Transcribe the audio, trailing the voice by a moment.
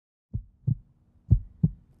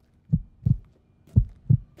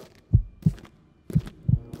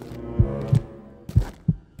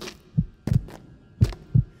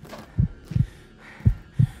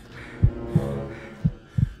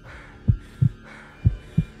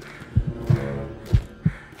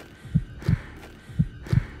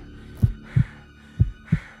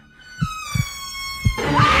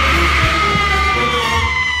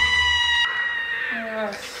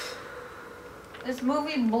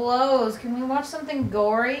movie blows. Can we watch something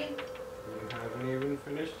gory? You haven't even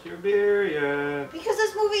finished your beer yet. Because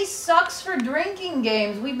this movie sucks for drinking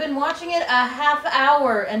games. We've been watching it a half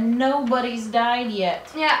hour and nobody's died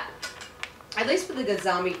yet. Yeah. At least with a good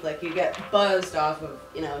zombie flick, you get buzzed off of,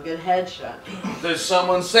 you know, a good headshot. Does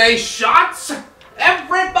someone say shots?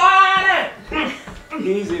 Everybody!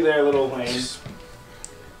 Easy there, little Wayne.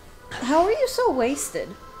 How are you so wasted?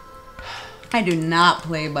 I do not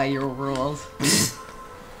play by your rules.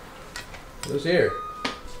 Who's here?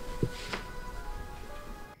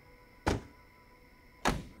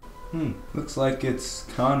 Looks like it's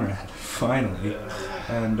Conrad, finally.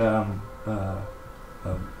 And, a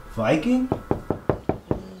Viking?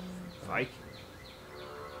 Viking?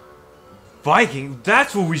 Viking?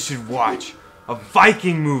 That's what we should watch! A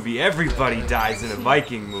Viking movie. Everybody dies in a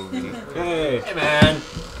Viking movie. Hey. Hey, man.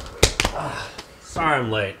 Sorry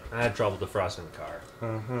I'm late. I had trouble defrosting the car.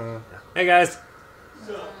 Uh-huh. Hey, guys.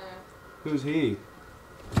 Who's he?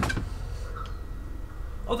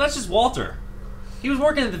 Oh, that's just Walter. He was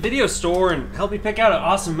working at the video store and helped me pick out an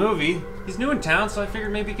awesome movie. He's new in town, so I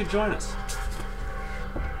figured maybe he could join us.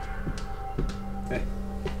 Hey.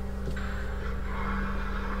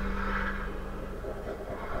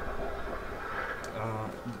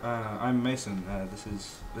 I'm Mason. This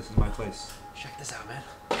is my place. Check this out, man.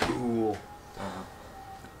 Cool.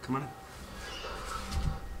 Come on in.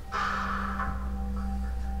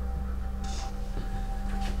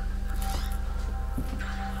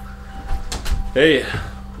 Hey,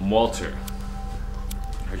 I'm Walter.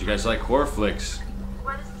 Heard you guys like horror flicks.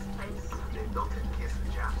 What is this place?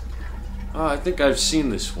 I think I've seen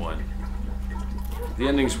this one. The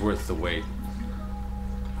ending's worth the wait.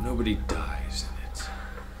 Nobody dies in it.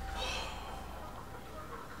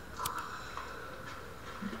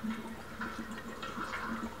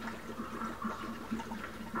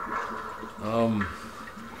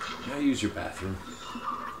 May I use your bathroom?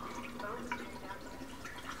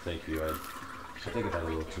 Thank you. I think I've had a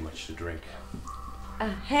little too much to drink.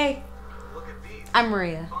 Hey. I'm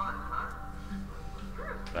Maria.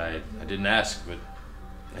 I didn't ask, but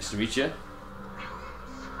nice to meet you.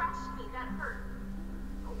 Scratched me, that hurt.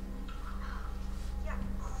 Oh. Yeah,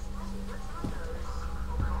 what's on those?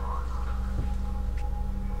 Oh, come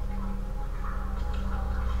on.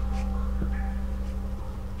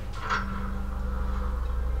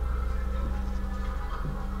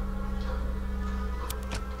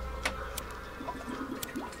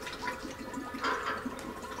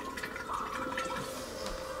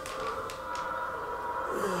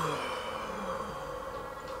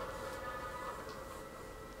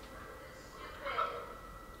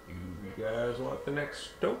 You guys want the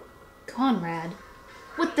next stop? Conrad,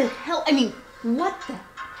 what the hell? I mean, what the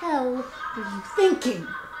hell were you thinking?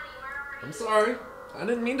 I'm sorry. I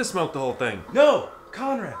didn't mean to smoke the whole thing. No!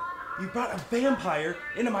 Conrad! You brought a vampire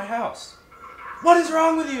into my house. What is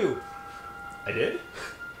wrong with you? I did?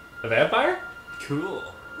 A vampire? Cool.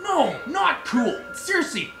 No, not cool.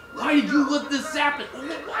 Seriously, why did you let this happen?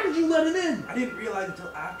 Why did you let him in? I didn't realize until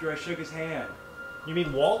after I shook his hand. You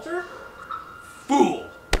mean Walter? Fool!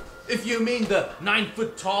 If you mean the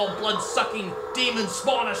 9-foot-tall, blood-sucking demon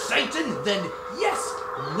spawn of Satan, then yes,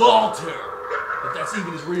 Walter. If that's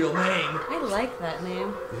even his real name. I like that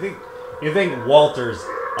name. You think Walter's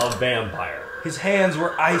a vampire? His hands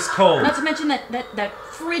were ice cold. Not to mention that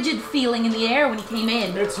frigid feeling in the air when he came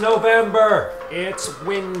in. It's November. It's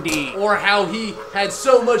windy. Or how he had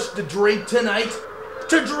so much to drink tonight.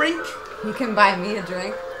 To drink? You can buy me a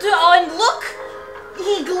drink. Oh, and look!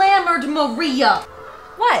 He glamored Maria.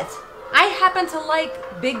 What? I happen to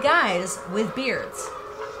like big guys with beards.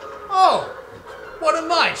 Oh, what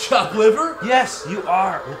am I, chop liver? Yes, you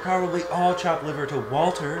are. We're probably all chopped liver to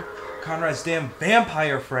Walter, Conrad's damn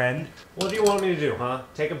vampire friend. What do you want me to do, huh?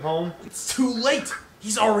 Take him home? It's too late.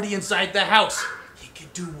 He's already inside the house. He can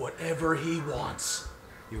do whatever he wants.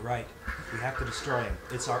 You're right. We have to destroy him.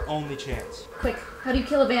 It's our only chance. Quick, how do you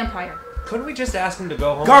kill a vampire? Couldn't we just ask him to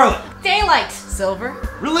go home? Garlic! Daylight! Silver?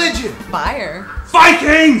 Religion! Fire?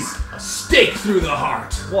 Vikings! A stake through the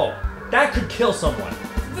heart. Whoa, that could kill someone.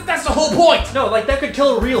 That's the whole point. No, like that could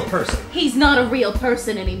kill a real person. He's not a real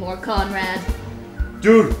person anymore, Conrad.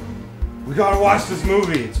 Dude, we gotta watch this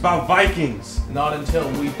movie. It's about Vikings. Not until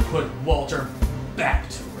we put Walter back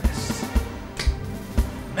to rest.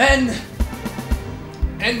 Men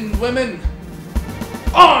and women,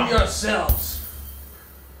 arm yourselves.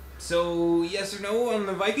 So, yes or no on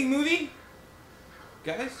the Viking movie?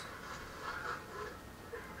 Guys?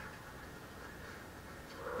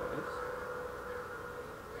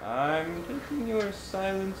 I'm taking your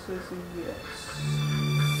silence as a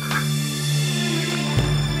yes.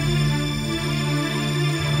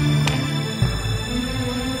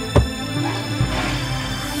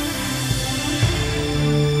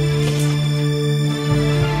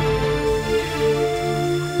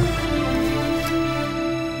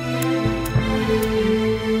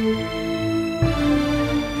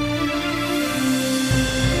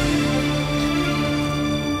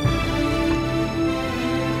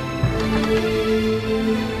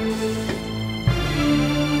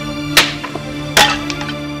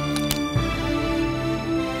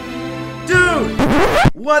 Dude!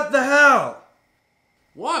 What the hell?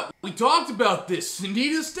 What? We talked about this. You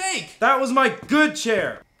need a steak. That was my good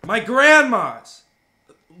chair. My grandma's.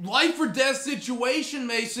 Life or death situation,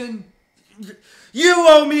 Mason. You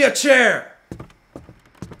owe me a chair!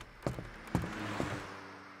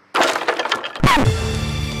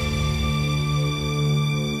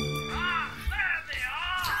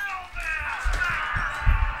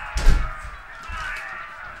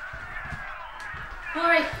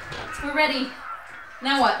 Alright, we're ready.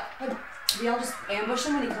 Now what? We all just ambush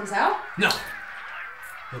him when he comes out? No.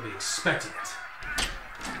 He'll be expecting it.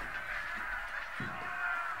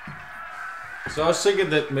 So I was thinking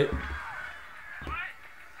that.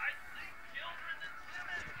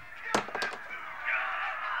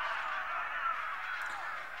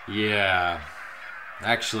 Yeah.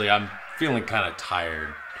 Actually, I'm feeling kind of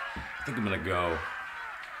tired. I think I'm gonna go.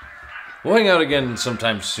 We'll hang out again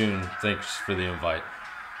sometime soon. Thanks for the invite.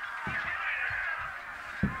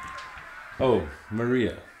 Oh,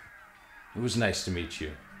 Maria. It was nice to meet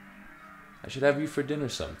you. I should have you for dinner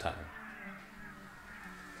sometime.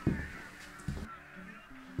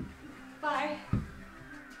 Bye.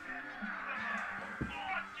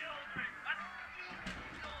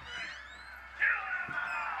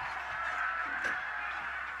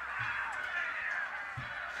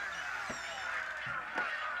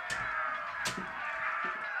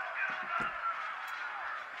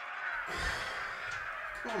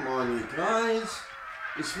 Come on, you guys.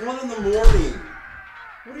 It's 1 in the morning.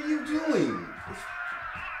 What are you doing?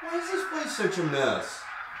 Why is this place such a mess?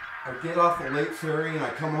 I get off the late ferry and I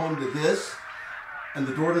come home to this, and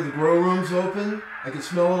the door to the grow room's open. I can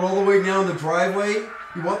smell it all the way down the driveway.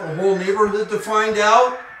 You want the whole neighborhood to find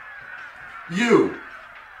out? You,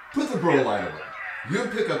 put the grow light away. You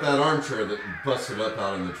pick up that armchair that you busted up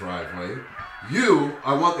out in the driveway. You,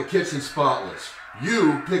 I want the kitchen spotless.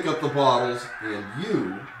 You pick up the bottles, and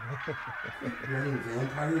you running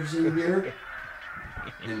vampires in here,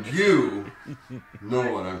 and you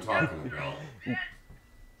know what I'm talking about. We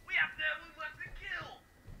have to kill.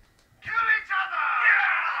 Kill each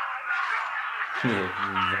other!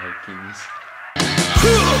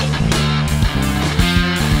 Vikings.